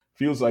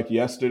feels like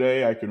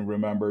yesterday. I can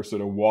remember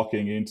sort of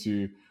walking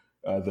into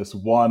this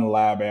one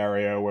lab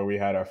area where we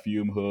had our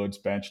fume hoods,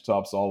 bench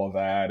tops, all of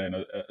that, and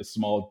a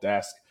small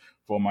desk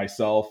for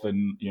myself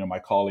and my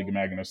colleague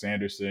Magnus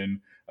Anderson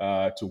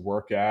to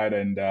work at,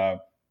 and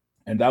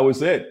that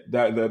was it.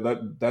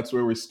 That's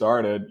where we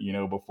started.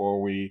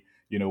 Before we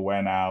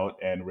went out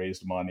and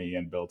raised money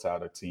and built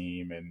out a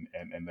team,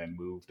 and then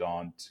moved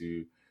on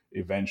to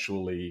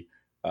eventually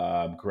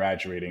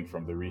graduating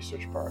from the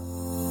research part.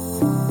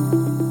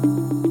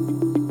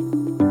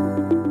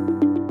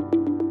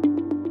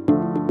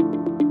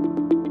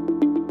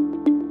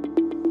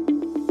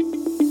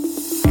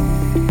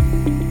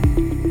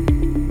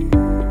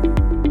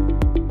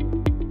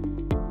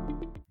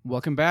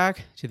 Welcome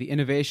back to the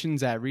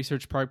Innovations at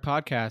Research Park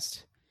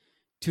podcast.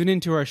 Tune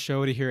into our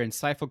show to hear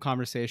insightful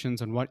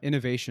conversations on what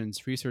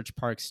innovations Research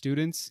Park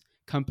students,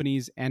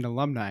 companies, and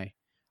alumni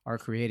are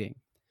creating.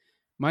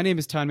 My name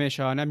is Tanmay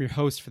Shah, and I'm your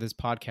host for this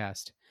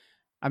podcast.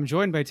 I'm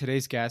joined by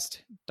today's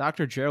guest,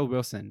 Dr. Gerald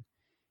Wilson.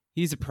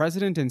 He's the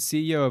president and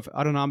CEO of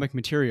Autonomic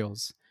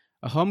Materials,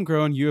 a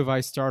homegrown U of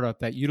I startup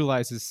that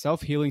utilizes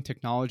self-healing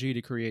technology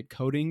to create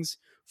coatings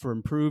for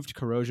improved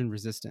corrosion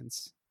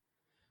resistance.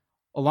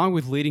 Along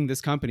with leading this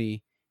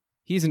company,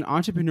 he's an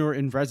entrepreneur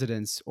in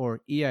residence,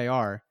 or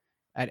EIR,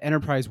 at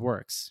Enterprise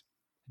Works,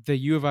 the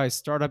U of I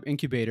startup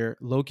incubator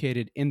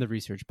located in the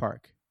research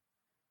park.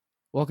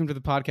 Welcome to the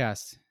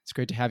podcast. It's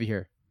great to have you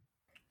here.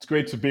 It's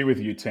great to be with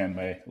you,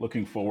 Tanmay.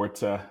 Looking forward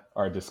to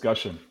our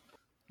discussion.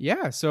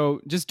 Yeah,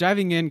 so just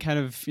diving in kind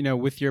of,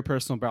 with your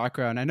personal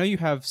background, I know you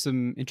have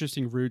some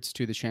interesting roots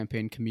to the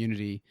Champaign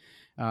community.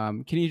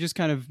 Can you just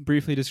kind of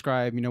briefly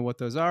describe, what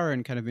those are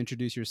and kind of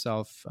introduce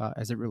yourself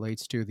as it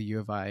relates to the U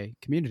of I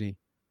community?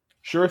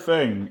 Sure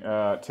thing,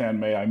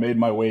 Tanmay. I made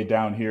my way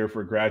down here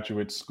for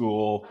graduate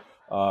school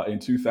in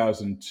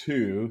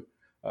 2002.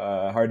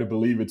 Hard to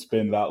believe it's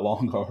been that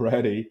long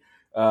already.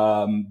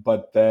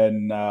 But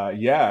then,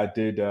 I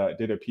did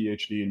a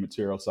PhD in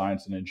material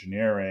science and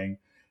engineering,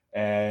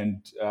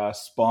 and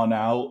spun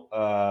out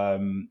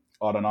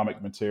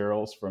Autonomic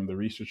Materials from the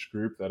research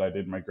group that I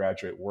did my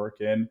graduate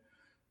work in,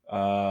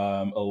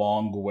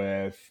 along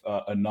with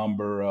a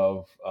number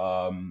of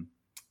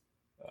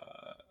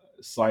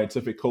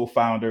scientific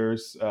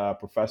co-founders,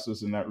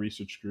 professors in that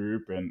research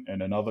group,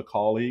 and another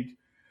colleague.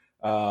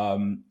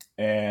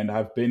 And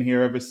I've been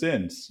here ever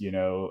since.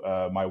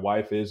 My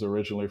wife is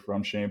originally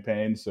from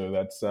Champaign, so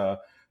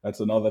that's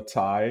another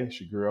tie.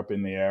 She grew up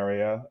in the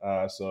area,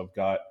 so I've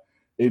got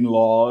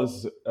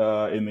in-laws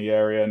in the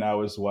area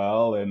now as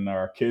well, and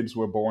our kids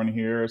were born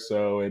here.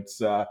 So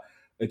it's a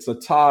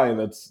tie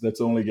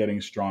that's only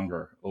getting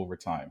stronger over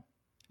time.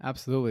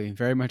 Absolutely,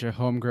 very much a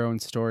homegrown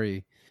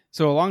story.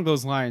 So along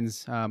those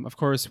lines, of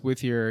course,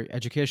 with your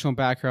educational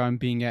background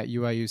being at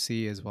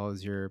UIUC, as well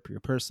as your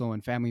personal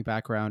and family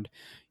background,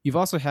 you've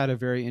also had a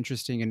very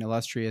interesting and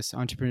illustrious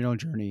entrepreneurial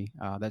journey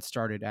that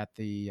started at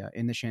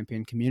in the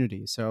Champaign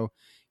community. So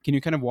can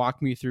you kind of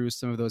walk me through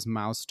some of those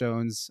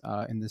milestones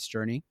in this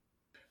journey?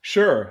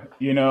 Sure.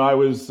 I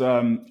was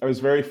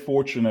very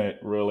fortunate,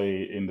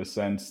 really, in the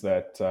sense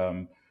that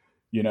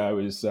I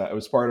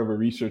was part of a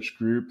research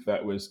group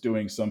that was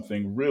doing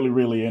something really,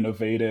 really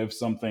innovative,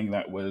 something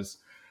that was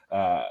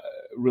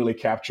really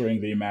capturing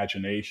the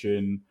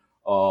imagination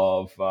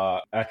of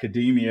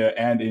academia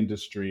and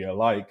industry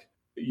alike.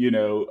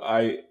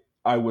 I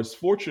was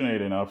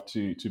fortunate enough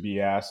to be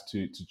asked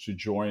to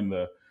join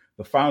the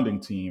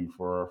founding team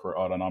for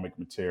Autonomic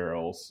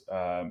Materials.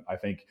 I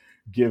think,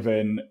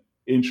 given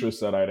interest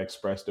that I'd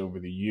expressed over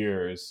the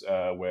years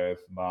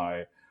with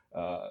my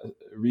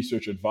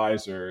research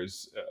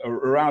advisors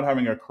around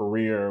having a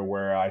career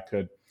where I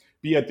could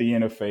be at the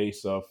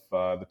interface of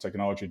the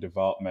technology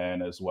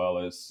development, as well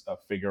as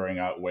figuring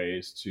out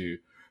ways to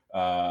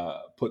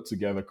put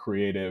together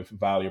creative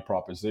value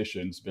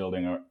propositions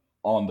building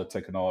on the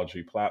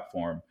technology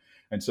platform.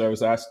 And so I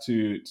was asked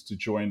to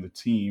join the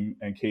team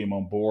and came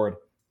on board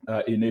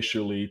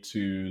initially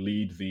to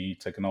lead the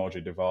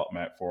technology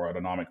development for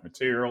Autonomic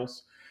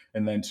Materials.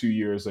 And then 2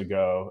 years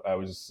ago, I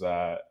was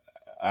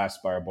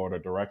asked by our board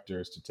of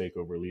directors to take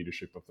over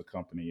leadership of the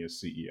company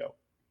as CEO.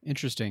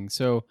 Interesting.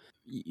 So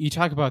you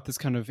talk about this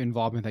kind of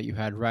involvement that you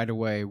had right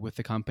away with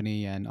the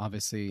company and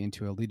obviously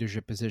into a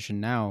leadership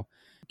position now.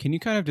 Can you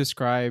kind of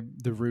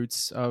describe the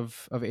roots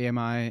of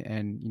AMI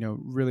and,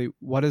 really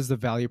what is the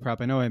value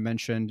prop? I know I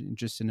mentioned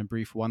just in a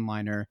brief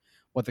one-liner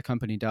what the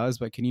company does,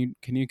 but can you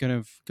kind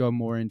of go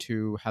more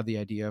into how the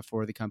idea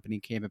for the company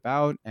came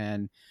about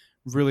and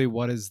really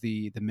what is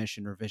the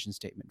mission or vision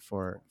statement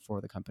for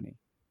the company?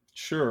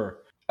 Sure.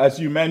 As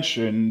you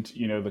mentioned,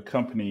 the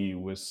company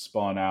was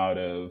spun out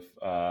of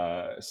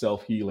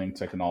self-healing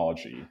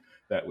technology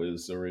that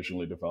was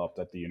originally developed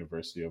at the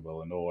University of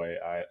Illinois.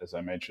 As I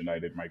mentioned, I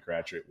did my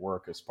graduate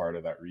work as part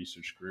of that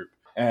research group.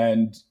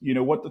 And,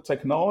 what the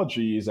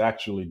technology is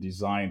actually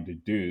designed to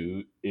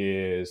do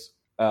is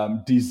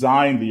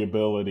design the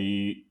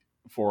ability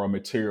for a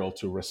material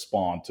to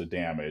respond to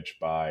damage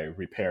by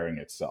repairing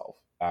itself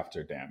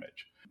after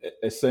damage.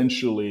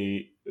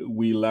 Essentially,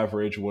 we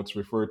leverage what's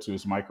referred to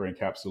as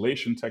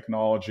microencapsulation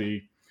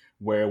technology,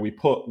 where we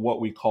put what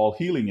we call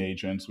healing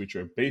agents, which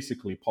are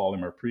basically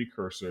polymer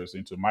precursors,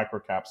 into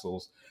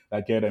microcapsules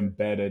that get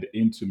embedded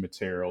into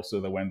materials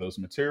so that when those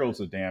materials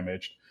are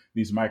damaged,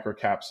 these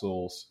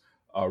microcapsules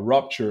are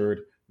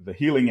ruptured, the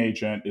healing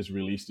agent is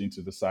released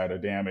into the site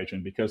of damage.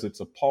 And because it's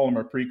a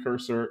polymer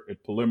precursor,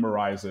 it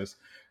polymerizes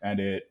and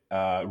it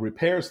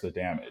repairs the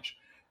damage.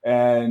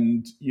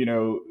 And,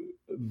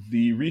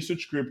 the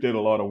research group did a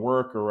lot of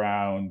work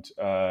around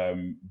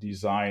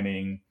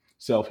designing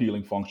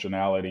self-healing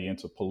functionality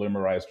into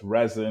polymerized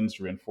resins,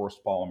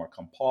 reinforced polymer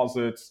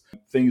composites,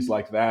 things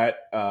like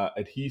that,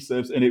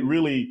 adhesives. And it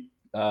really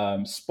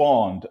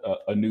spawned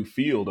a new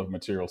field of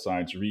material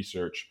science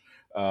research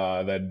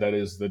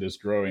that is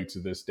growing to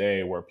this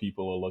day, where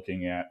people are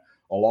looking at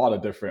a lot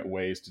of different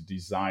ways to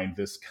design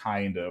this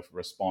kind of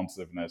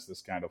responsiveness,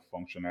 this kind of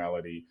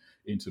functionality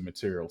into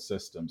material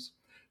systems.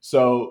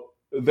 So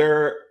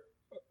there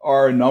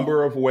are a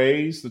number of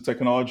ways the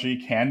technology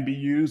can be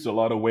used. A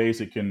lot of ways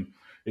it can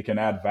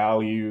add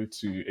value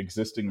to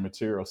existing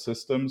material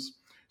systems.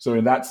 So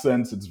in that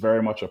sense, it's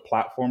very much a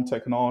platform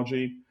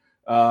technology.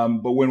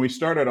 But when we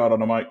started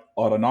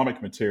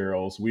autonomic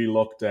materials, we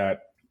looked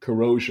at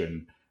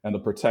corrosion and the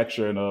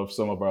protection of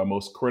some of our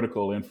most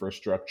critical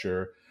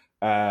infrastructure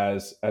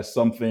as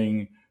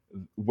something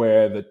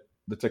where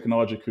the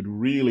technology could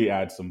really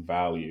add some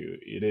value.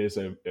 It is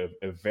a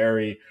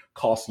very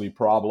costly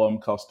problem,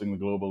 costing the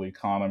global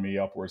economy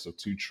upwards of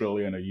 2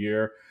 trillion a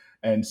year.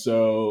 And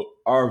so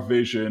our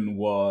vision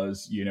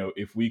was,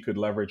 if we could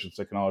leverage the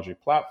technology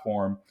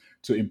platform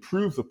to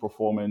improve the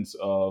performance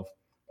of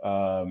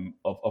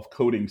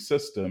coding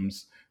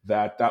systems,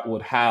 that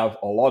would have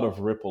a lot of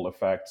ripple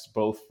effects,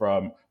 both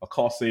from a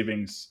cost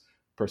savings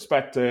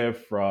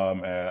perspective,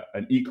 from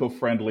an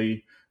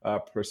eco-friendly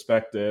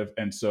perspective.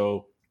 And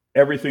so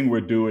everything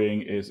we're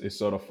doing is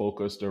sort of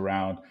focused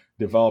around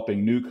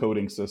developing new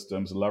coding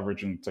systems,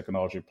 leveraging the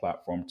technology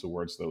platform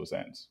towards those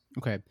ends.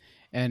 Okay.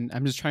 And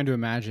I'm just trying to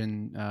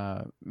imagine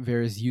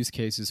various use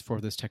cases for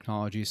this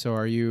technology. So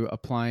are you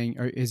applying,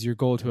 or is your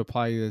goal to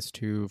apply this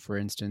to, for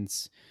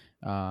instance,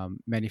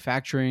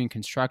 manufacturing,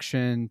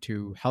 construction,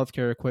 to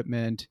healthcare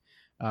equipment?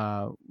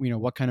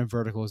 What kind of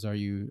verticals are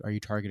you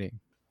targeting?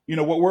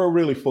 What we're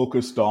really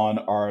focused on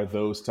are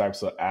those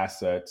types of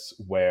assets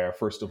where,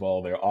 first of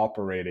all, they're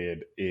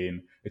operated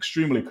in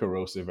extremely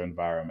corrosive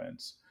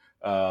environments,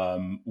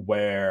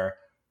 where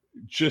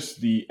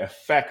just the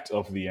effect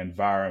of the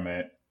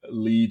environment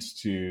leads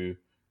to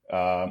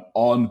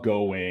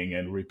ongoing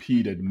and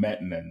repeated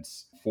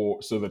maintenance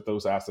so that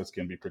those assets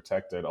can be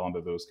protected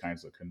under those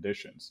kinds of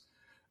conditions.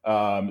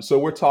 So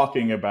we're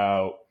talking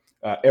about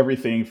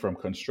everything from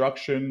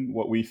construction,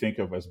 what we think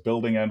of as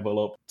building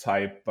envelope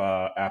type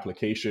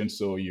applications.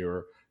 So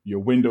your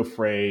window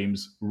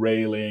frames,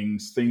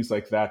 railings, things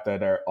like that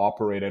are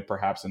operated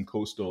perhaps in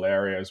coastal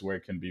areas where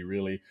it can be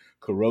really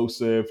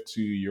corrosive,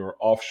 to your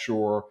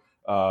offshore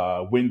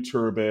wind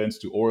turbines,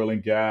 to oil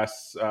and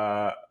gas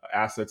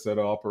assets that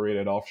are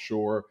operated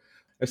offshore.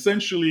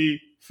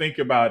 Essentially, think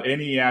about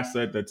any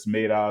asset that's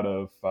made out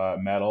of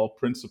metal,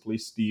 principally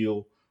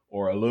steel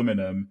or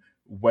aluminum,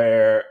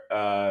 where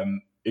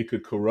it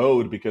could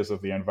corrode because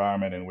of the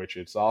environment in which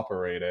it's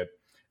operated,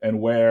 and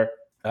where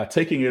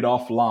taking it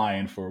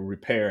offline for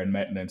repair and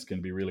maintenance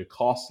can be really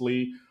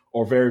costly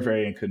or very,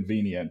 very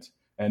inconvenient.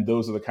 And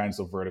those are the kinds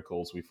of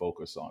verticals we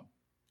focus on.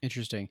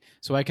 Interesting.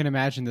 So I can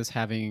imagine this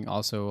having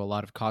also a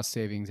lot of cost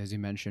savings, as you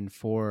mentioned,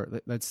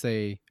 for, let's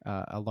say,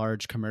 a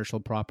large commercial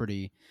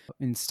property.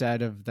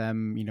 Instead of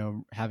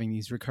them, having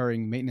these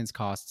recurring maintenance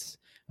costs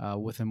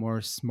with a more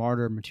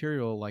smarter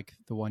material like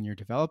the one you're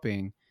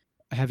developing.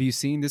 Have you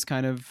seen this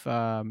kind of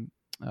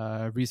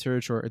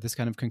research or this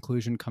kind of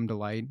conclusion come to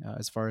light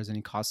as far as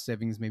any cost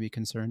savings may be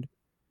concerned?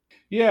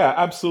 Yeah,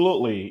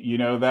 absolutely.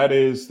 That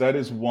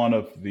is one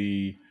of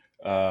the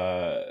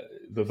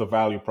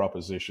value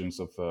propositions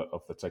of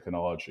the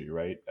technology,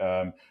 right?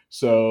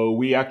 So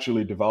we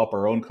actually develop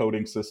our own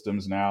coding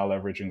systems now,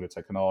 leveraging the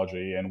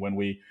technology. And when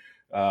we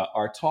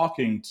are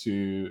talking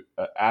to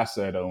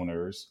asset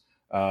owners,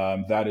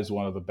 that is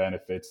one of the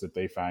benefits that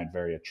they find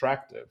very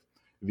attractive.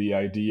 The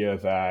idea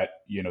that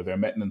their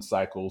maintenance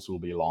cycles will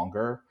be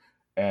longer,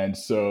 and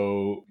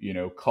so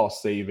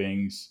cost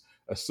savings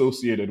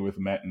associated with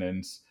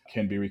maintenance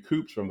can be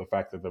recouped from the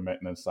fact that the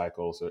maintenance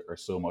cycles are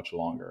so much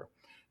longer.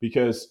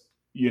 Because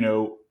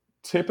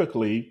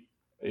typically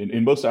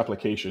in most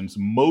applications,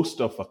 most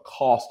of the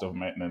cost of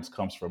maintenance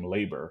comes from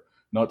labor,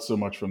 not so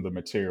much from the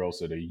materials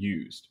that are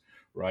used,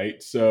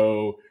 right?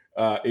 So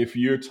if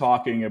you're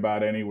talking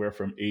about anywhere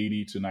from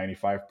 80 to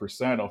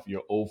 95% of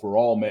your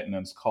overall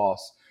maintenance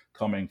costs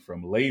coming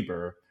from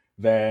labor,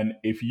 then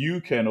if you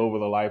can, over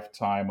the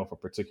lifetime of a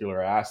particular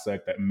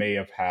asset that may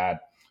have had,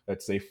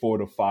 let's say, 4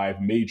 to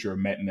 5 major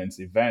maintenance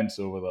events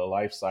over the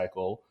life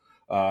cycle,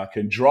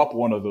 can drop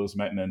one of those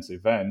maintenance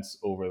events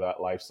over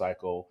that life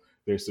cycle,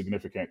 there's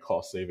significant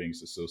cost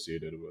savings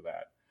associated with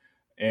that.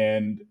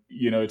 And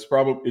it's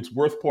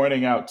worth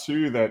pointing out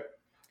too that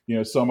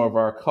some of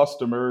our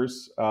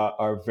customers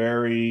are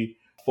very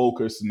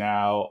focus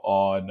now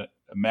on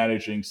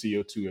managing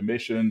CO2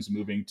 emissions,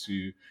 moving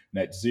to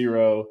net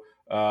zero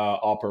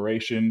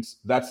operations.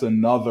 That's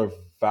another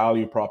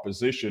value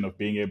proposition of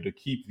being able to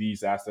keep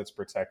these assets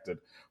protected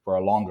for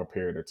a longer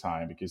period of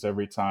time, because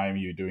every time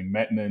you're doing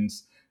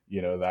maintenance,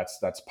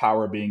 that's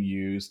power being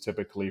used,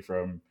 typically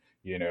from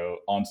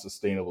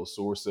unsustainable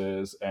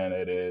sources, and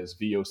it is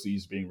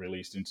VOCs being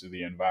released into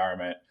the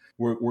environment.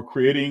 We're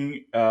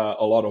creating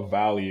a lot of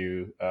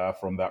value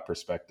from that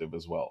perspective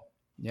as well.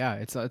 Yeah,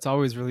 it's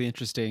always really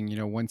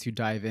interesting, once you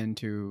dive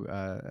into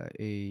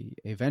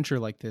a venture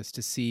like this,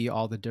 to see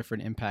all the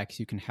different impacts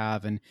you can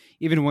have, and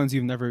even ones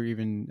you've never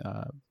even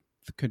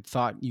could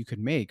thought you could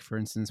make. For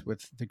instance,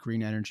 with the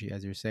green energy,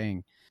 as you're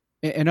saying.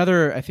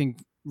 Another, I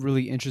think,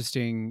 really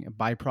interesting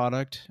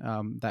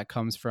byproduct that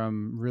comes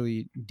from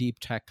really deep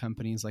tech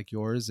companies like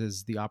yours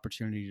is the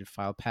opportunity to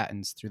file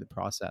patents through the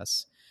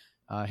process.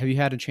 Have you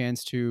had a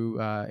chance to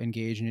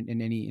engage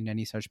in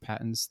any such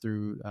patents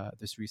through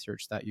this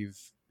research that you've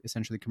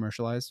essentially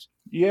commercialized?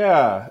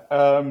 Yeah.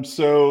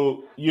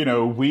 So,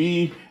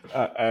 we,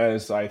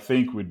 as I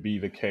think would be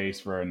the case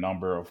for a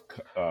number of,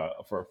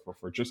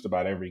 for just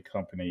about every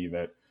company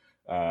that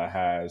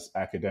has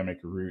academic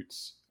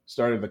roots,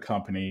 started the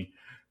company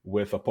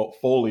with a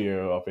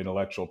portfolio of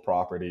intellectual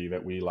property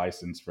that we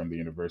licensed from the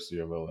University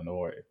of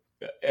Illinois.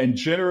 And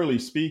generally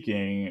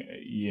speaking,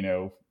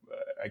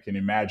 I can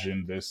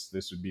imagine this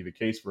would be the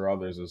case for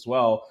others as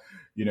well.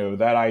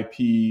 That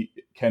IP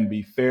can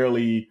be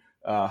fairly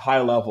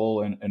high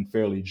level and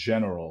fairly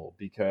general,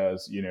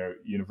 because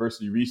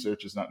university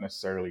research is not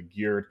necessarily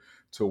geared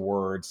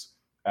towards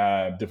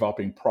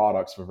developing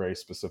products for very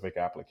specific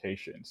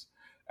applications.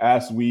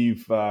 As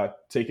we've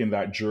taken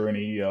that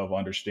journey of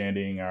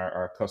understanding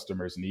our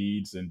customers'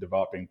 needs and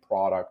developing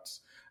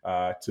products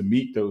to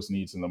meet those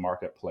needs in the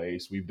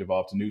marketplace, we've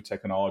developed new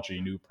technology,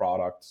 new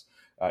products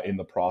in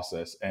the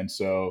process. And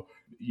so,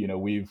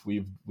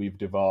 we've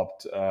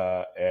developed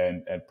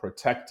and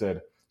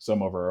protected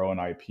some of our own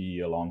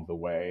IP along the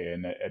way.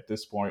 And at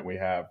this point, we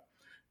have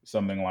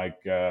something like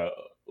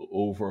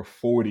over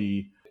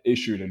 40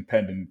 issued and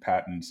pending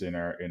patents in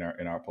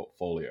our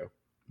portfolio.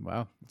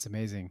 Wow, that's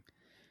amazing.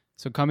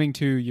 So coming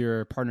to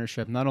your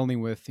partnership, not only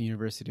with the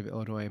University of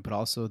Illinois, but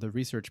also the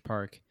Research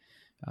Park,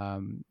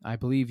 I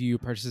believe you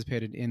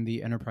participated in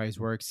the Enterprise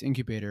Works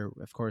incubator.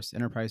 Of course,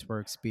 Enterprise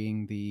Works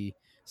being the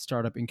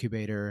startup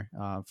incubator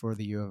for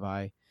the U of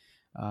I.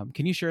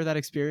 Can you share that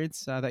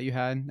experience that you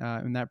had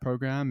in that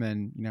program,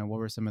 and what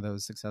were some of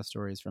those success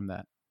stories from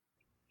that?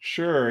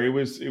 Sure, it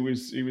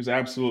was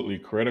absolutely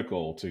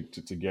critical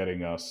to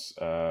getting us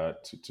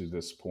to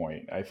this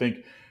point. I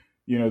think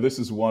this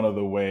is one of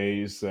the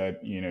ways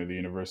that the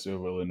University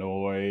of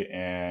Illinois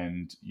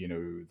and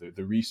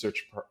the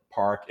research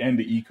park and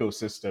the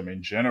ecosystem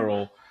in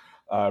general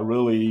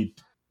really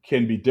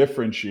can be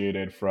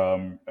differentiated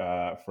from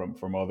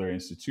other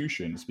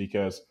institutions,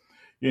 because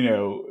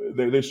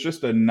there's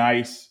just a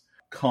nice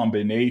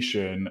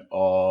combination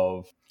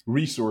of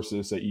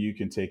resources that you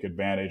can take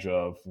advantage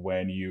of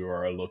when you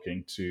are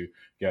looking to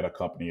get a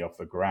company off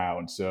the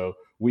ground. So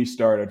we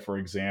started, for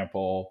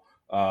example,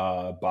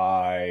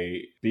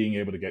 by being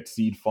able to get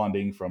seed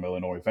funding from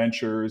Illinois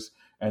Ventures,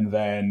 and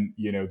then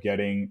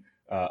getting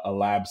a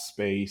lab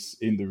space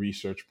in the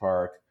research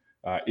park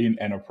in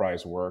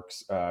Enterprise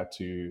Works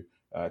to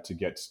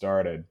get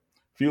started.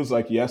 Feels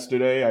like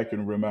yesterday. I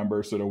can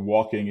remember sort of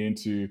walking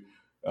into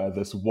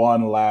this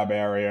one lab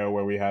area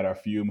where we had our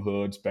fume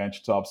hoods,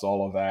 bench tops,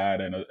 all of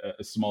that, and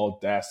a small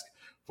desk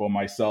for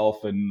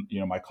myself and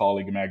my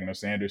colleague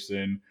Magnus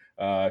Anderson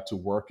to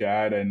work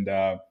at, and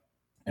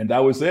that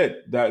was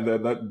it.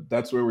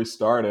 That's where we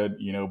started.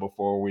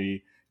 Before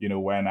we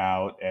went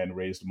out and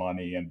raised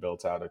money and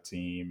built out a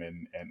team,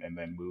 and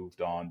then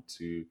moved on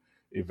to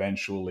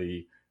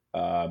eventually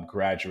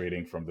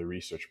graduating from the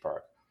research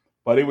park.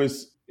 But it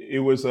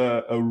was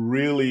a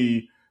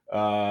really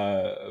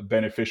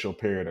beneficial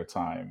period of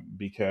time,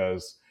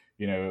 because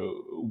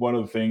one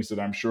of the things that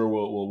I'm sure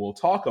we'll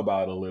talk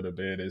about a little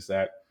bit is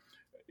that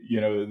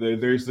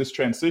there's this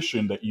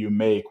transition that you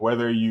make,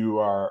 whether you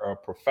are a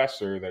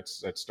professor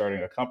that's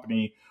starting a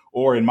company,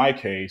 or in my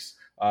case,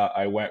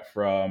 I went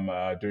from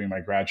doing my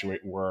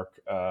graduate work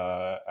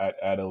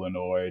at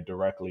Illinois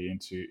directly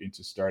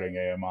into starting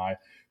AMI.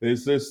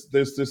 There's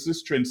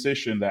this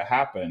transition that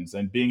happens,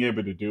 and being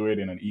able to do it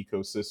in an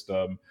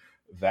ecosystem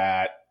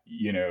that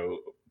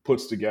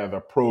puts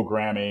together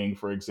programming,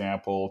 for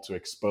example, to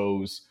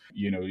expose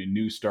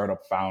new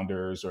startup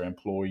founders or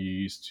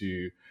employees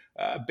to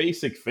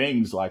basic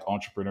things like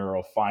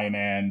entrepreneurial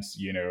finance,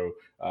 the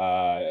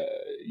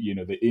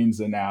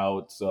ins and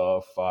outs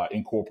of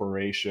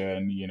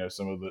incorporation,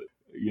 some of the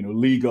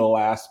legal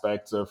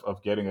aspects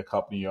of getting a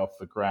company off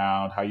the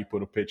ground, how you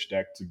put a pitch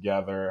deck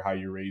together, how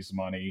you raise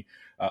money.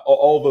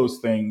 All those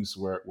things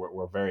were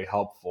very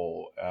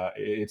helpful.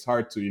 It's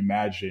hard to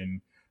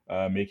imagine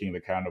making the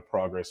kind of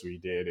progress we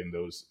did in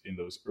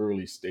those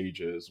early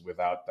stages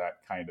without that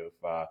kind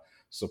of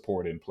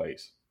support in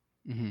place.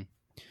 Mm-hmm.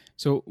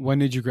 So when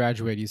did you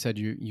graduate? You said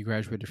you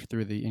graduated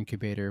through the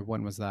incubator.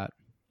 When was that?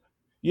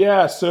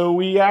 Yeah, so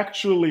we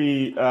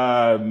actually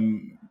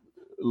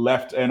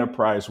left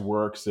Enterprise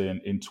Works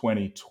in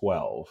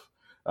 2012.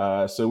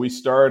 So we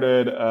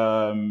started,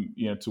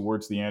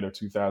 towards the end of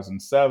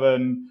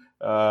 2007.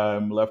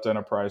 Left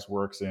Enterprise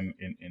Works in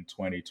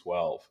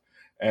 2012,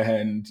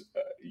 and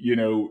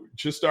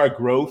just our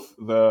growth,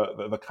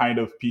 the kind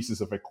of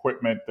pieces of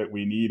equipment that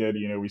we needed.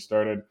 We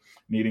started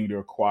needing to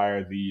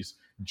acquire these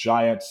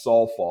giant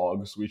sol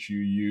fogs, which you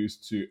use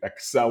to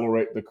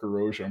accelerate the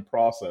corrosion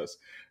process,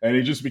 and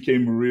it just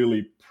became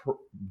really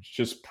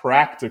just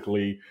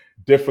practically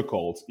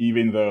difficult,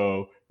 even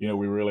though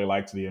we really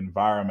liked the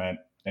environment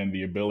and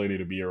the ability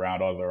to be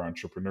around other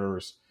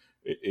entrepreneurs.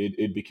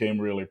 It became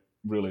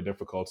really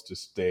difficult to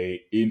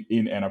stay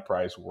in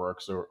Enterprise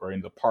Works, or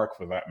in the park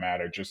for that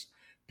matter, just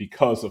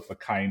because of the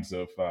kinds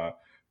of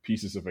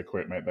pieces of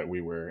equipment that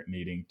we were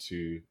needing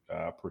to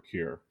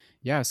procure.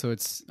 Yeah, so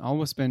it's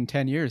almost been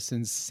 10 years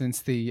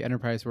since the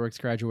Enterprise Works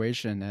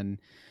graduation. And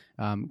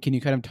can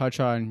you kind of touch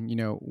on,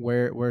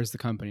 where's the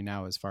company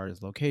now as far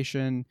as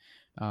location,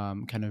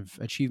 kind of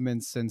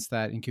achievements since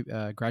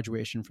that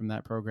graduation from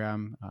that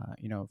program?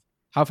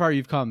 How far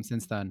you've come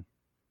since then?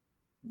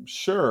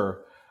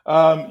 Sure.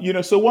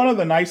 So one of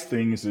the nice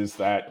things is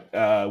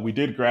that we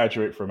did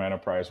graduate from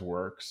Enterprise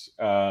Works,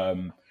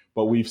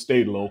 but we've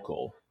stayed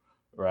local,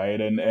 right?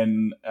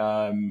 And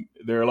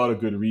there are a lot of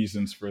good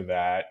reasons for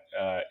that,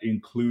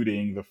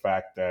 including the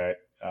fact that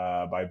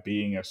by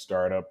being a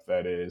startup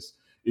that is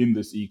in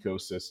this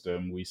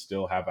ecosystem, we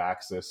still have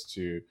access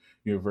to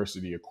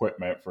university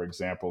equipment, for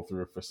example,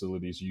 through a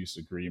facilities use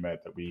agreement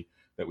that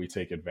we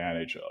take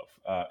advantage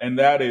of, and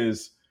that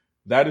is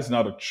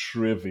not a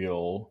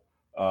trivial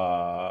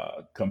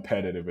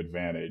competitive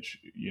advantage.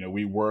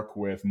 We work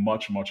with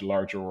much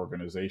larger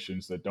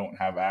organizations that don't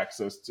have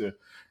access to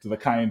the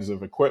kinds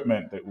of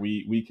equipment that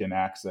we can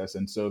access,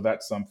 and so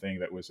that's something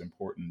that was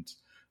important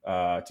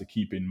to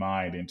keep in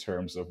mind in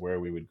terms of where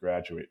we would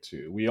graduate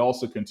to. We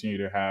also continue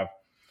to have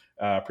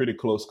pretty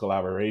close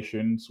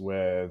collaborations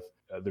with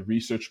the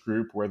research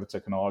group where the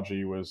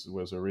technology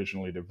was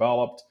originally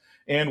developed,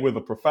 and with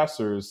the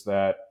professors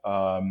that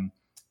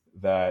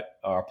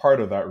are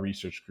part of that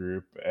research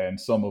group, and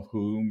some of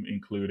whom,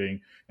 including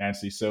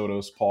Nancy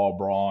Sotos, Paul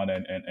Braun,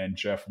 and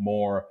Jeff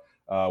Moore,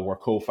 were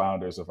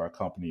co-founders of our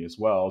company as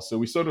well. So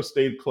we sort of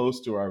stayed close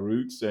to our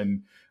roots,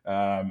 and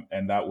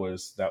that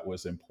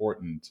was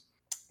important.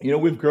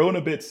 We've grown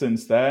a bit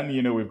since then.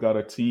 We've got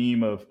a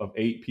team of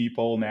 8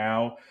 people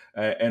now,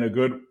 and a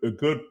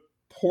good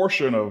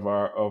portion of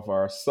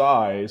our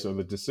size, or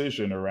the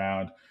decision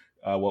around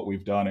what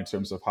we've done in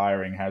terms of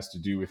hiring, has to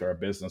do with our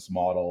business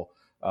model.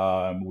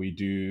 We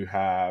do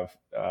have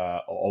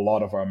a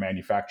lot of our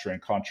manufacturing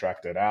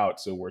contracted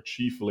out, so we're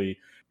chiefly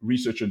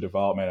research and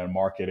development and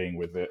marketing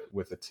with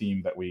the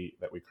team that we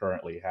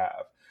currently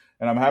have.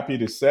 And I'm happy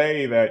to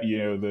say that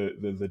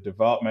the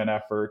development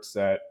efforts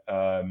that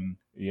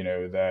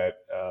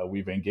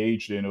we've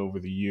engaged in over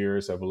the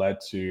years have led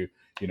to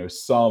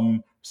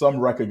some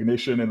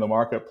recognition in the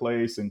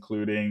marketplace,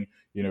 including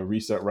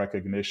recent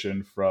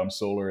recognition from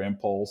Solar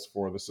Impulse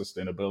for the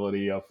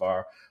sustainability of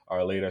our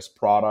latest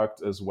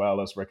product, as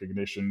well as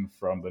recognition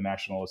from the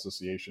National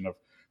Association of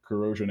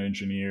Corrosion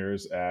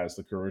Engineers as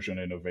the Corrosion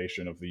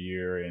Innovation of the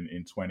Year in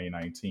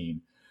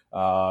 2019.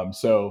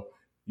 So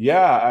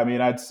yeah, I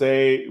mean, I'd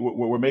say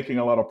we're making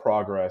a lot of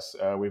progress.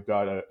 We've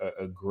got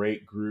a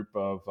great group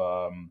of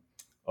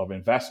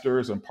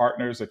investors and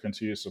partners that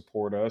continue to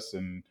support us,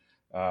 and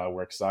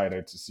we're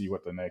excited to see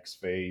what the next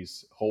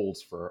phase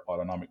holds for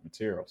Autonomic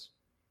Materials.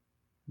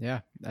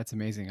 Yeah, that's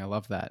amazing. I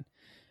love that.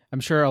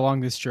 I'm sure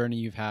along this journey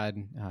you've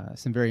had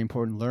some very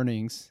important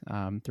learnings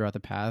throughout the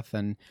path,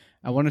 and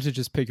I wanted to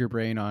just pick your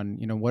brain on,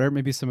 what are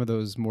maybe some of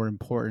those more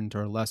important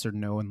or lesser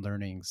known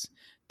learnings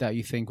that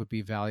you think would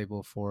be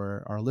valuable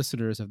for our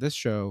listeners of this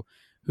show,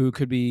 who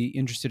could be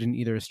interested in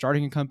either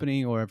starting a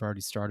company or have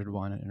already started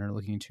one and are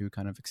looking to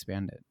kind of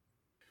expand it.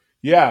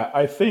 Yeah,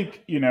 I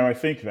think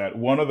that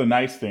one of the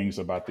nice things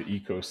about the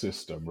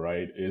ecosystem,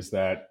 right, is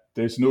that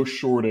there's no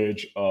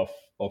shortage of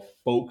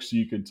folks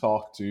you can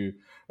talk to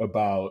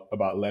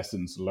about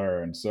lessons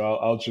learned. So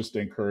I'll just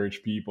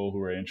encourage people who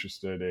are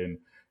interested in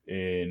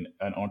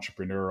an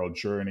entrepreneurial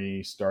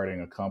journey,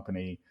 starting a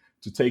company,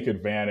 to take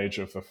advantage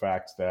of the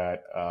fact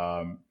that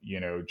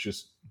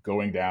just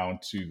going down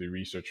to the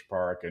research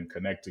park and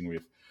connecting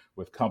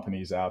with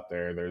companies out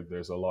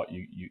there's a lot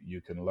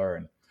you can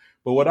learn.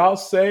 But what I'll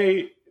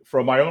say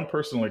from my own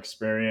personal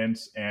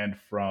experience, and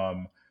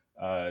from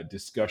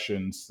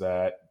discussions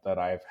that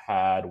I've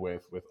had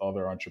with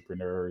other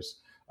entrepreneurs,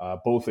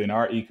 both in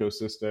our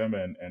ecosystem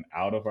and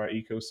out of our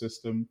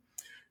ecosystem,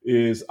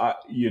 is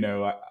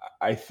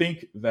I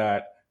think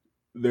that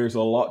there's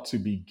a lot to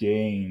be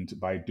gained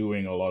by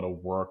doing a lot of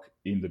work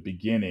in the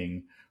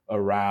beginning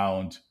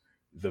around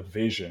the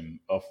vision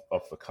of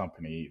the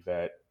company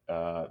that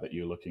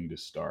you're looking to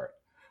start.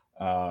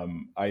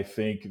 I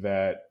think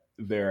that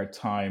there are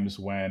times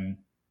when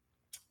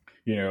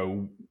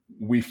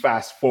we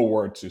fast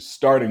forward to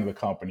starting the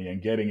company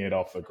and getting it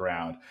off the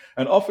ground.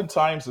 And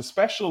oftentimes,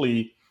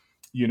 especially,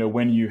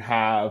 when you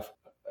have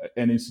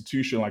an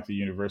institution like the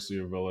University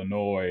of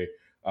Illinois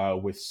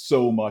with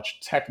so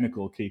much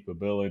technical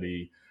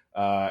capability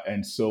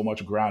and so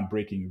much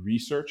groundbreaking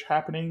research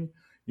happening,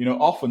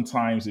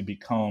 oftentimes it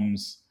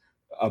becomes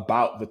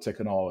about the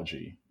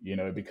technology.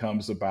 It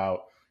becomes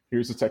about,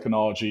 here's the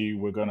technology,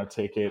 we're going to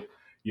take it,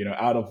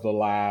 out of the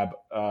lab,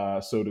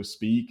 so to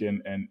speak,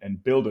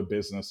 and build a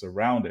business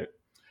around it.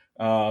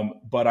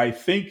 But I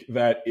think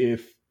that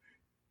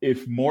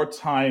if more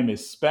time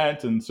is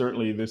spent, and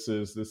certainly this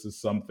is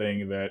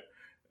something that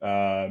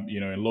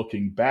in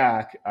looking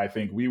back, I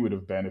think we would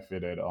have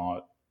benefited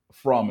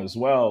from as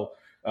well.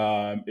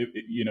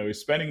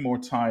 Is spending more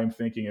time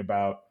thinking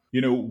about,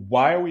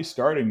 why are we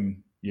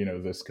starting,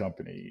 this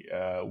company?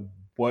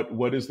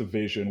 What is the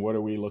vision? What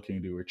are we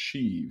looking to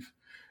achieve?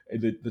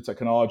 The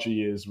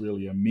technology is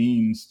really a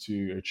means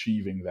to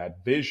achieving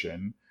that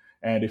vision.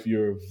 And if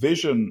you're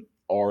vision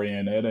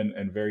oriented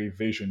and very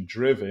vision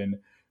driven,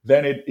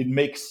 then it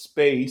makes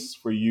space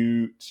for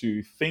you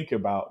to think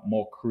about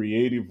more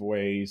creative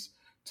ways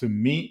to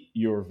meet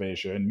your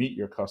vision, meet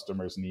your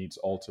customers' needs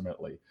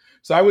ultimately.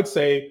 So I would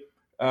say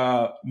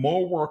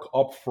more work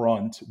up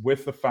front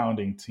with the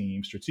founding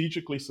team,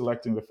 strategically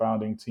selecting the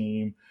founding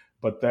team,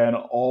 but then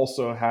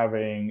also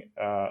having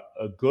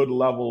a good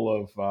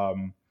level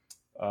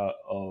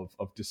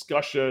of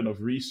discussion,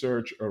 of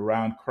research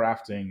around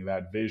crafting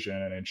that vision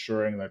and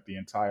ensuring that the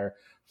entire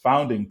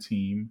founding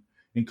team,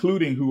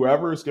 including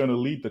whoever is going to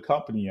lead the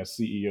company as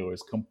CEO,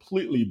 is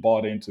completely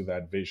bought into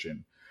that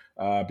vision.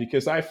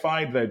 Because I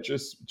find that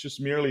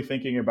just merely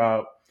thinking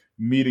about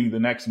meeting the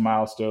next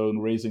milestone,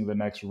 raising the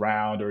next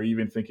round, or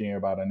even thinking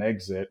about an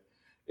exit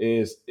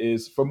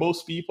is for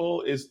most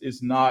people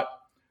is not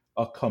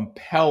a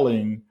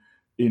compelling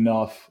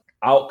enough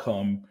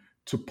outcome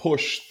to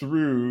push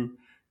through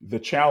the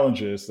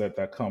challenges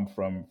that come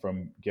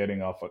from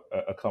getting off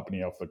a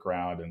company off the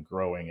ground and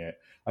growing it.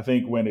 I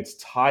think when it's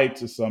tied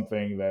to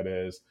something that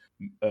is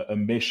a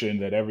mission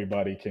that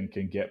everybody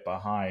can get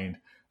behind,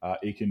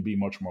 it can be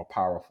much more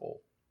powerful.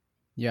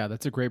 Yeah,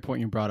 that's a great point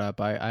you brought up.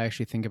 I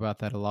actually think about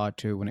that a lot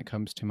too when it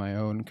comes to my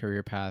own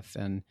career path.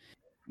 And,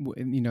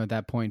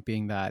 that point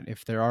being that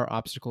if there are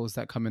obstacles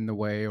that come in the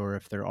way, or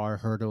if there are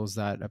hurdles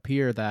that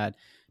appear that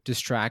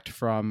distract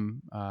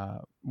from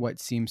what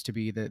seems to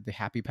be the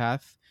happy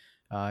path,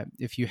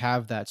 if you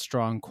have that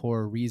strong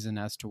core reason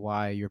as to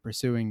why you're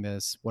pursuing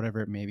this,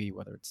 whatever it may be,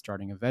 whether it's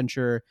starting a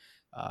venture,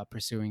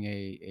 pursuing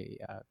a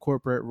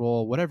corporate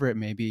role, whatever it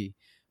may be,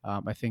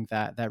 I think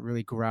that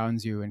really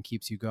grounds you and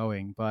keeps you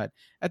going. But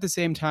at the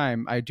same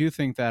time, I do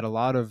think that a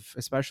lot of,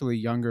 especially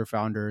younger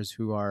founders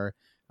who are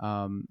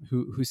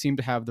who seem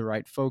to have the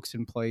right folks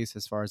in place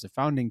as far as a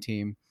founding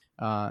team,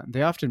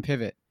 they often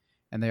pivot,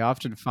 and they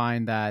often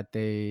find that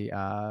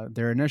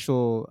their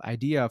initial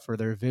idea for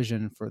their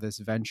vision for this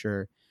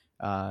venture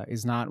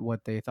is not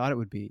what they thought it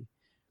would be.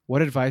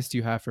 What advice do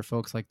you have for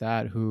folks like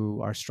that who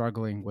are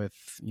struggling with,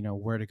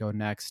 where to go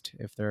next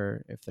if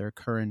their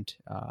current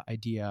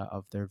idea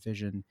of their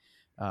vision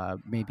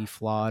may be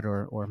flawed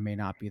or may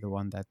not be the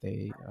one that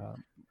they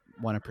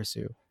want to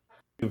pursue?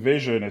 The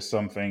vision is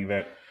something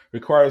that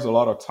requires a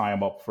lot of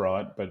time up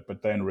front,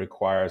 but then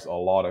requires a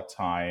lot of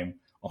time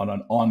on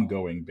an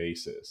ongoing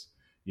basis,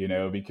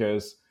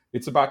 because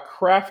it's about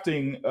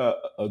crafting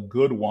a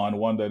good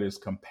one that is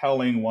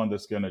compelling, one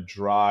that's going to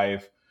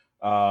drive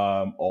a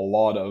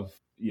lot of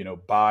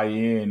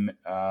buy-in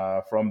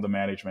from the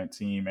management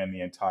team and the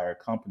entire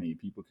company.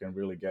 People can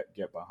really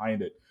get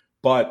behind it.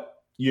 But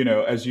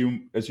as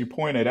you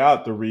pointed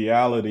out, the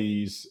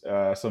realities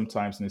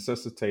sometimes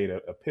necessitate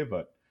a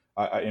pivot.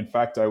 In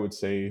fact, I would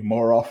say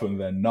more often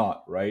than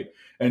not, right?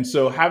 And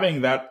so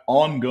having that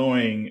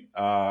ongoing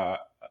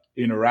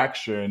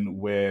interaction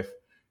with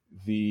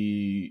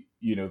the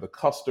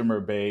customer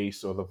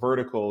base or the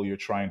vertical you're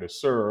trying to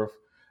serve,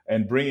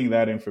 and bringing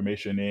that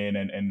information in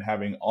and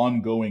having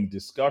ongoing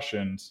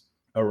discussions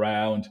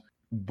around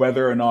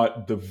whether or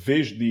not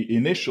the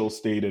initial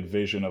stated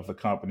vision of the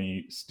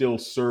company still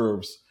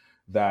serves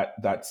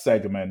that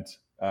segment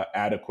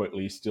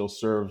adequately, still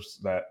serves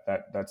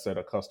that set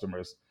of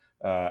customers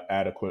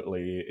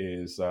adequately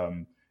is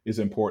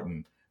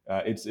important.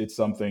 It's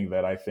something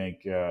that I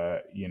think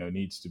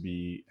needs to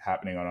be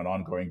happening on an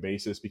ongoing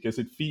basis, because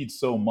it feeds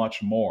so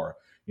much more.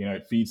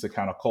 It feeds the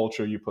kind of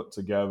culture you put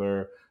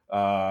together,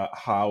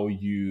 how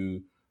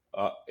you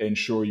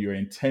ensure you're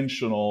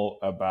intentional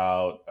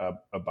about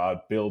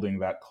building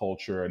that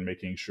culture and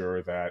making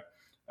sure that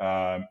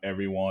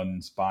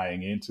everyone's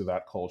buying into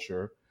that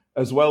culture,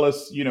 as well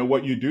as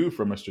what you do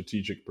from a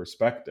strategic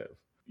perspective.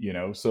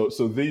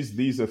 So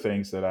these are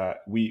things that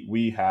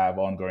we have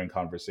ongoing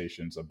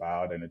conversations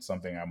about, and it's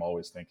something I'm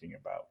always thinking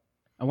about.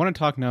 I want to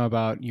talk now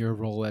about your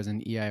role as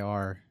an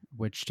EIR,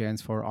 which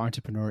stands for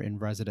Entrepreneur in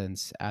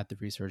Residence at the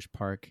Research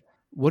Park.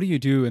 What do you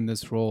do in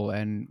this role,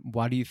 and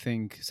why do you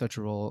think such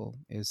a role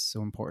is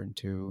so important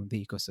to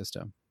the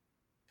ecosystem?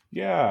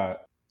 Yeah.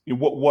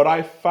 What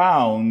I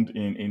found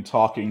in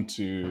talking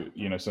to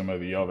some of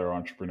the other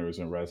entrepreneurs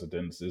in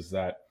residence is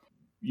that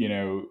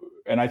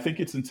and I think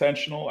it's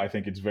intentional. I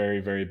think it's very,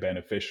 very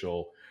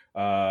beneficial.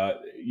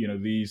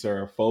 These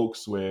are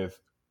folks with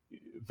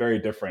very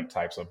different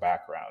types of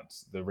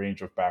backgrounds. The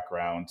range of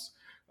backgrounds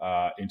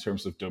in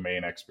terms of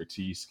domain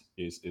expertise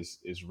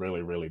is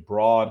really, really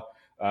broad.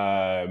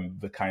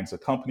 The kinds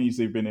of companies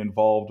they've been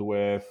involved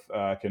with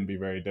can be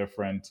very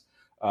different.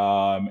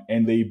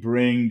 And they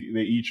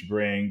each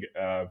bring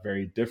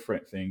very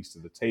different things to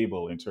the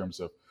table in terms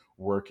of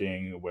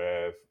working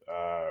with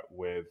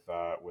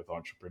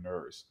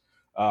entrepreneurs.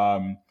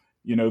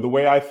 The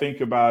way I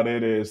think about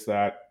it is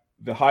that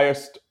the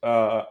highest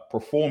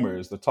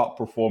performers, the top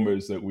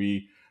performers that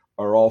we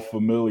are all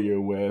familiar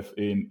with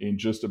in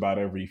just about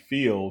every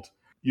field,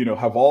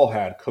 have all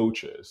had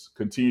coaches,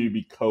 continue to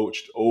be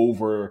coached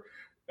over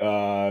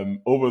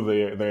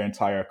their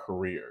entire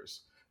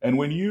careers. And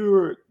when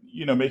you're,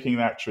 making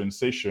that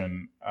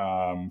transition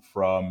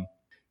from,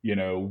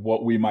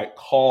 what we might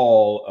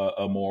call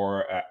a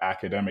more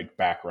academic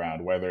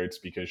background, whether it's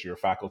because you're a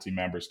faculty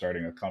member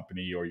starting a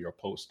company or you're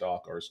a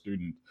postdoc or a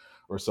student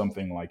or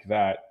something like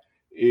that,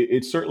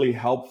 it's certainly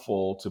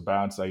helpful to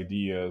bounce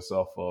ideas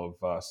off of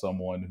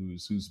someone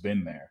who's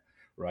been there,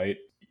 right?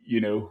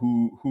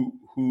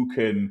 Who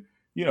can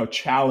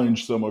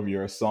challenge some of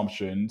your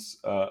assumptions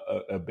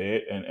a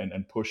bit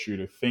and push you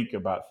to think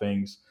about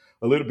things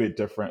a little bit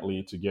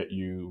differently to get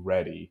you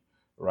ready,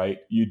 right?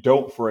 You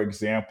don't, for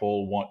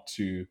example, want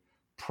to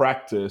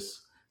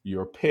practice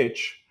your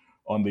pitch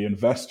on the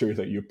investor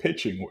that you're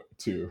pitching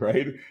to,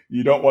 right?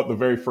 You don't want the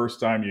very first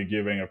time you're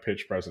giving a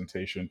pitch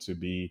presentation to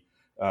be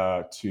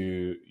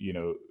to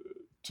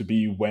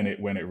be when it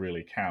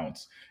really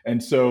counts.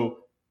 And so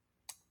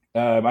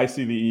I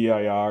see the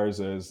EIRs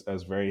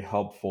as very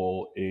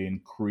helpful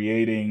in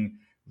creating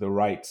the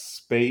right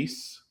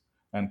space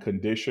and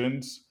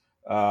conditions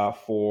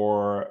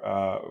for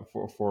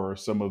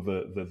some of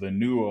the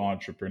newer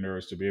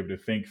entrepreneurs to be able to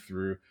think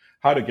through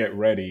how to get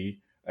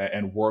ready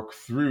and work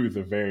through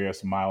the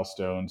various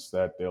milestones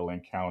that they'll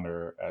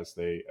encounter as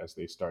they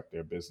start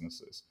their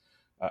businesses.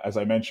 As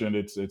I mentioned,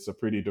 it's a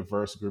pretty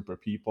diverse group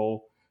of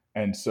people,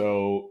 and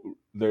so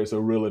there's a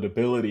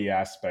relatability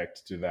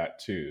aspect to that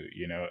too.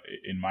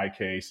 In my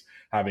case,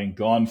 having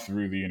gone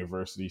through the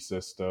university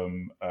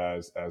system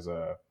as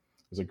a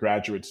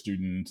graduate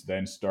student,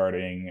 then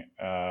starting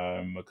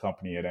a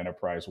company at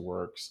Enterprise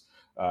Works,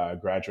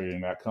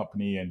 graduating that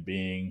company and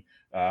being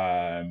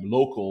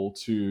local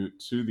to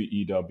the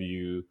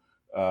EW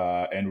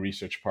and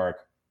Research Park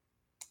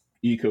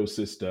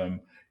ecosystem,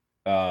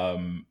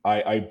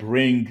 I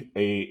bring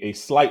a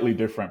slightly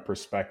different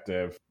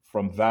perspective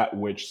from that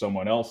which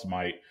someone else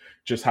might,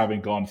 just having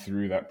gone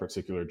through that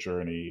particular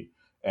journey.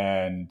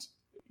 And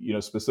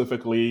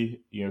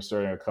specifically,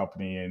 starting a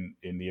company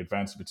in the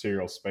advanced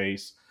material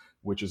space,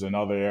 which is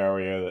another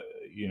area that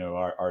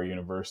our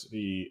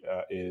university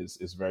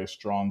is very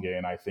strong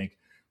in. I think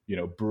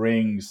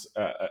brings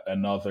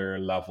another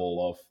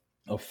level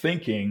of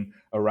thinking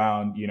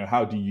around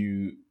how do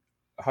you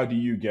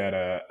get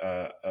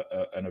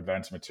an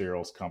advanced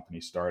materials company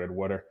started?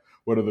 What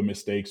are the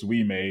mistakes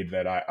we made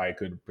that I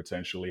could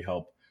potentially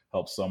help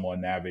someone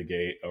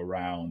navigate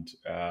around,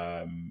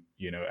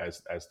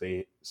 as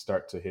they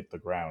start to hit the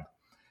ground.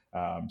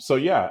 So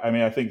yeah, I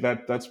mean, I think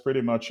that's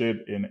pretty much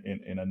it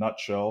in a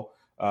nutshell.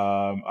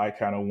 I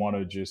kind of want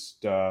to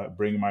just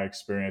bring my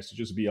experience to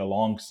just be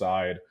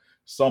alongside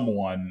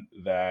someone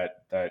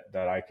that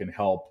I can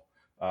help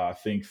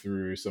think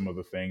through some of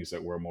the things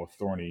that were more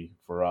thorny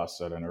for us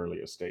at an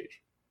earlier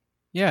stage.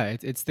 Yeah,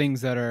 it's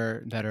things that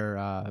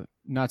are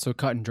not so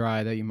cut and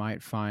dry that you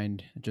might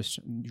find just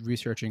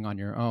researching on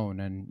your own,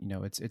 and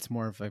it's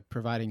more of like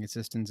providing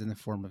assistance in the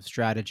form of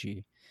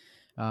strategy.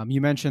 You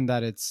mentioned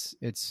that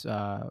it's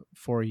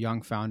for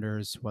young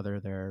founders, whether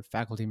they're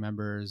faculty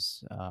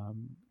members,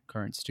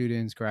 current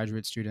students,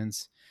 graduate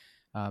students.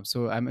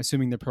 So I'm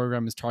assuming the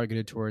program is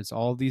targeted towards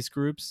all of these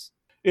groups.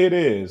 It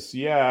is,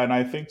 yeah, and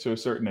I think to a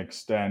certain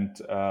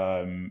extent,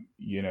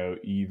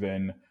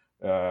 even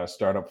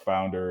startup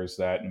founders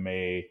that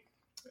may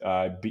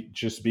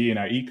just be in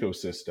our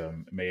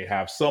ecosystem may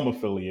have some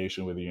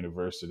affiliation with the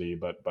university,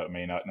 but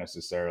may not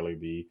necessarily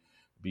be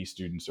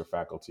students or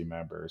faculty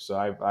members. So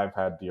I've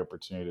had the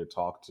opportunity to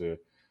talk to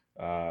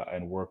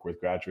and work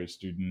with graduate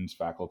students,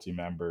 faculty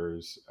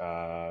members,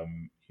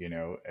 and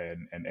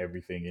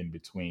everything in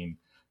between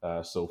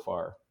so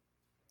far.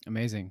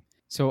 Amazing.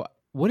 So,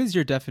 what is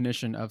your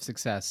definition of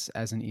success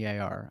as an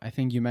EIR? I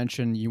think you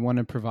mentioned you want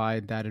to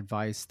provide that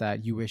advice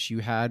that you wish you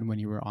had when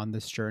you were on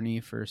this journey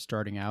for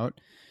starting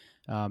out.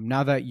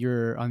 Now that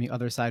you're on the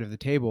other side of the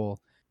table,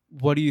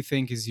 what do you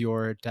think is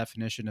your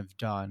definition of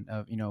done,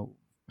 of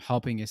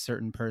helping a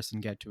certain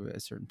person get to a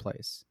certain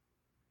place?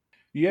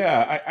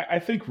 Yeah, I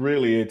think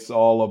really it's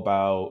all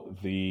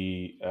about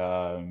the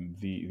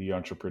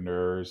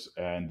entrepreneurs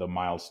and the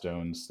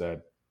milestones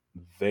that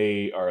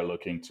they are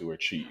looking to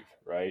achieve,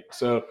 right?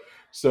 So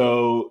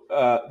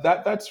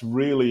that's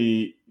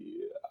really,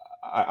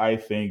 I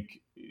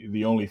think,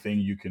 the only thing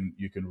you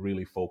can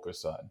really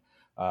focus on.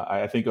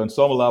 I think on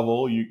some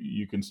level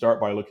you can start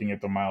by looking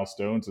at the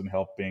milestones and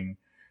helping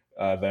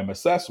them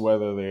assess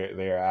whether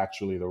they are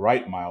actually the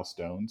right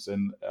milestones.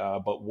 And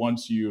but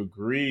once you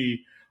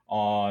agree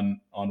on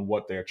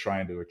what they're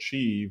trying to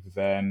achieve,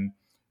 then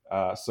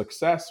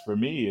success for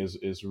me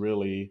is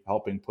really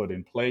helping put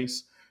in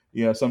place.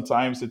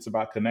 Sometimes it's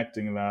about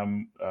connecting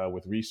them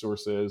with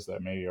resources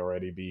that may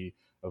already be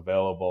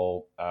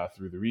available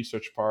through the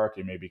research park.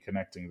 It may be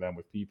connecting them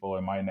with people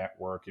in my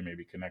network. It may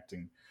be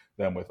connecting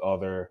them with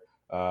other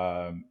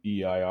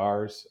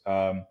EIRs.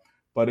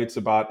 But it's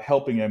about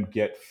helping them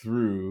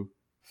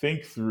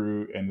think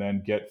through, and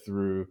then get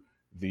through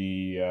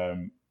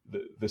the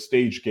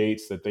stage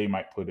gates that they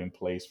might put in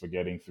place for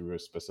getting through a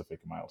specific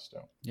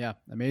milestone. Yeah,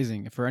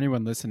 amazing. For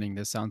anyone listening,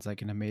 this sounds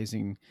like an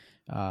amazing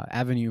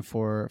avenue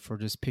for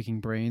just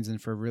picking brains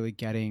and for really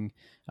getting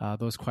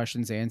those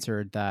questions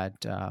answered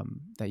that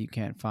that you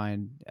can't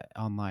find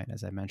online,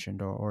 as I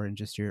mentioned, or in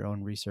just your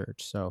own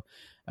research. So,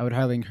 I would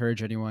highly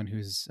encourage anyone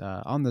who's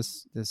on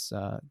this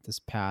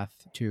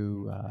path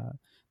to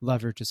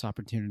leverage this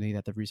opportunity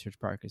that the Research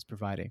Park is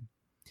providing.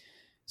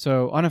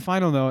 So, on a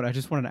final note, I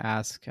just wanted to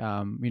ask,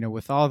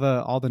 with all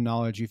the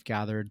knowledge you've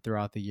gathered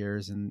throughout the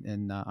years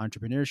in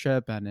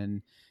entrepreneurship and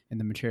in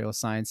the material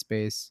science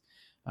space,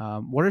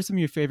 what are some of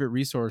your favorite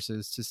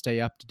resources to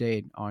stay up to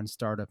date on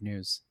startup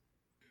news?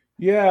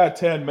 Yeah,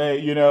 Ten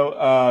May.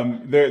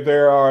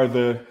 There are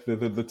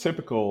the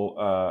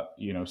typical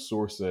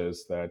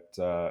sources that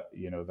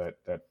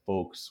that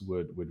folks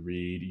would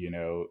read.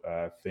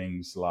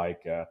 Things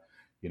like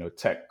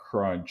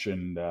TechCrunch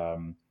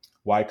and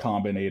Y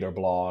Combinator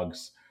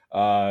blogs.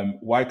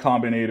 Y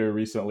Combinator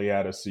recently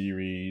had a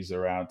series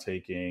around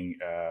taking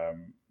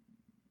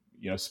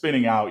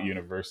spinning out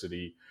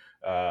university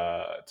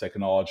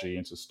technology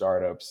into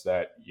startups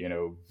that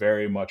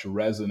very much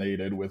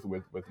resonated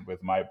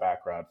with my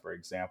background, for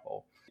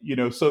example.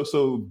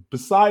 So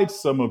besides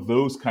some of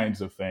those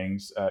kinds of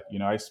things,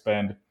 I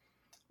spend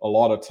a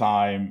lot of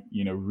time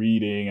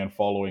reading and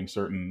following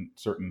certain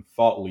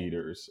thought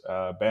leaders.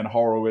 Ben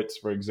Horowitz,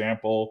 for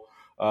example.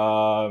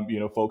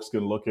 Folks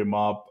can look him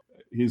up.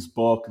 His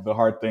book, The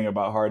Hard Thing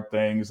About Hard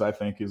Things, I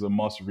think is a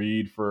must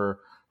read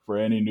for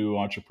any new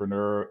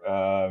entrepreneur.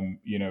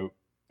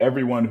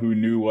 Everyone who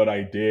knew what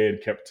I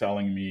did kept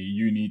telling me,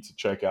 you need to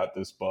check out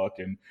this book.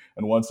 And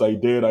once I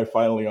did, I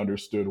finally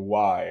understood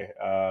why.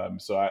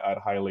 So I'd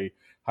highly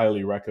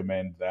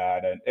recommend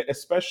that. And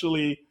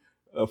especially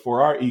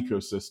for our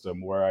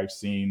ecosystem, where I've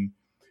seen,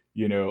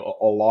 a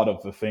lot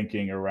of the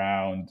thinking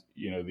around,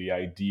 the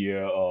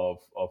idea of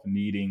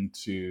needing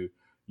to,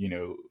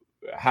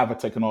 have a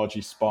technology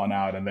spun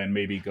out and then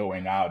maybe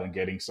going out and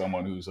getting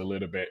someone who's a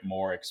little bit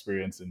more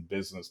experienced in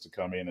business to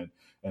come in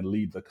and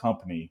lead the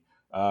company.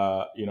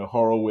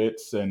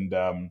 Horowitz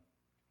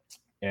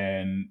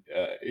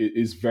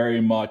is very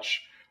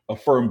much a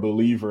firm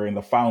believer in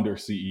the founder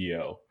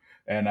CEO,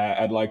 and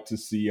I'd like to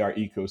see our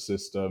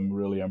ecosystem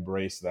really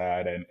embrace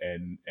that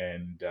and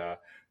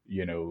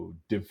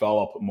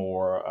develop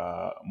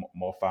more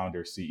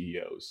founder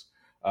CEOs.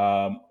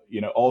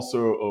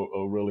 Also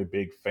a really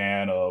big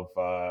fan of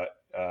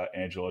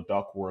Angela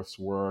Duckworth's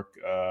work.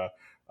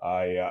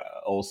 I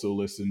also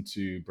listen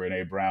to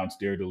Brene Brown's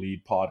Dare to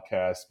Lead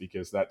podcast,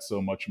 because that's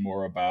so much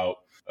more about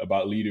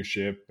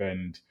leadership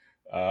and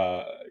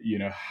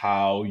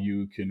how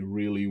you can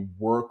really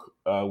work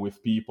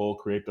with people,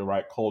 create the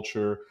right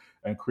culture,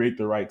 and create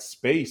the right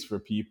space for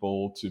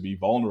people to be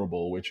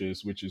vulnerable, which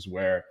is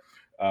where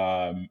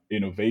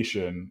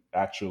innovation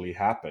actually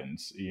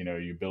happens.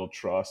 You build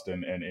trust,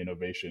 and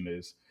innovation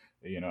is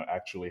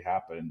actually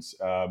happens.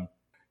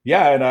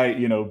 Yeah, and I,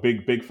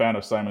 big fan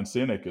of Simon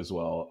Sinek as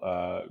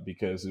well,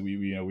 because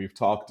we've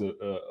talked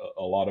a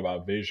lot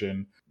about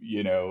vision,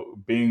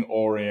 being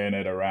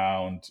oriented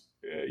around,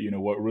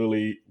 what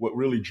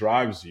really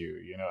drives you,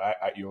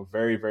 at your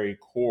very, very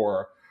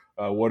core.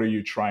 What are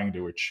you trying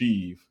to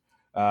achieve?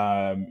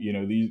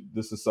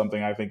 This is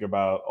something I think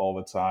about all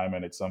the time,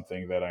 and it's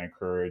something that I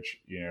encourage,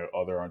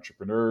 other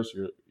entrepreneurs,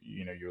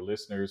 your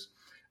listeners,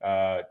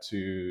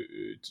 to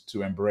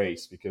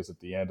embrace, because at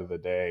the end of the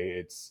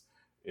day,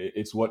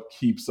 it's what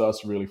keeps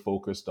us really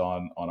focused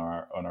on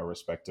our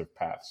respective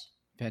paths.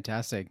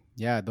 Fantastic.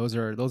 Yeah, those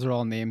are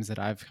all names that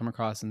I've come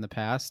across in the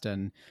past,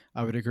 and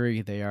I would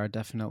agree they are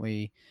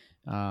definitely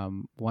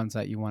ones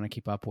that you want to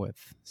keep up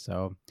with.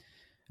 So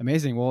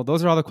amazing. Well,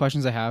 those are all the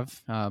questions I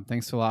have.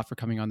 Thanks a lot for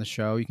coming on the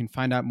show. You can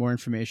find out more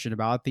information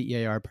about the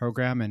EIR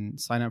program and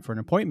sign up for an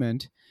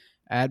appointment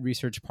at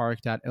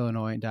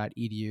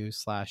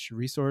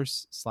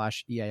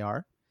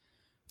researchpark.illinois.edu/resource/EIR.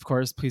 Of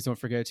course, please don't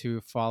forget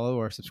to follow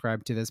or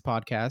subscribe to this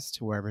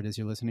podcast, wherever it is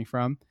you're listening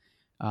from.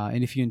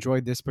 And if you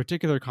enjoyed this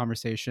particular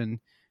conversation,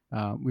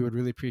 we would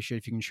really appreciate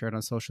if you can share it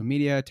on social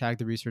media, tag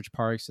the Research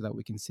Park so that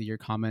we can see your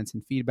comments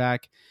and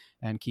feedback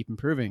and keep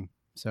improving.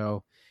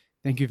 So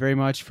thank you very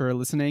much for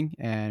listening,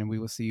 and we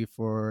will see you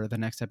for the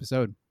next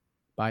episode.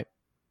 Bye.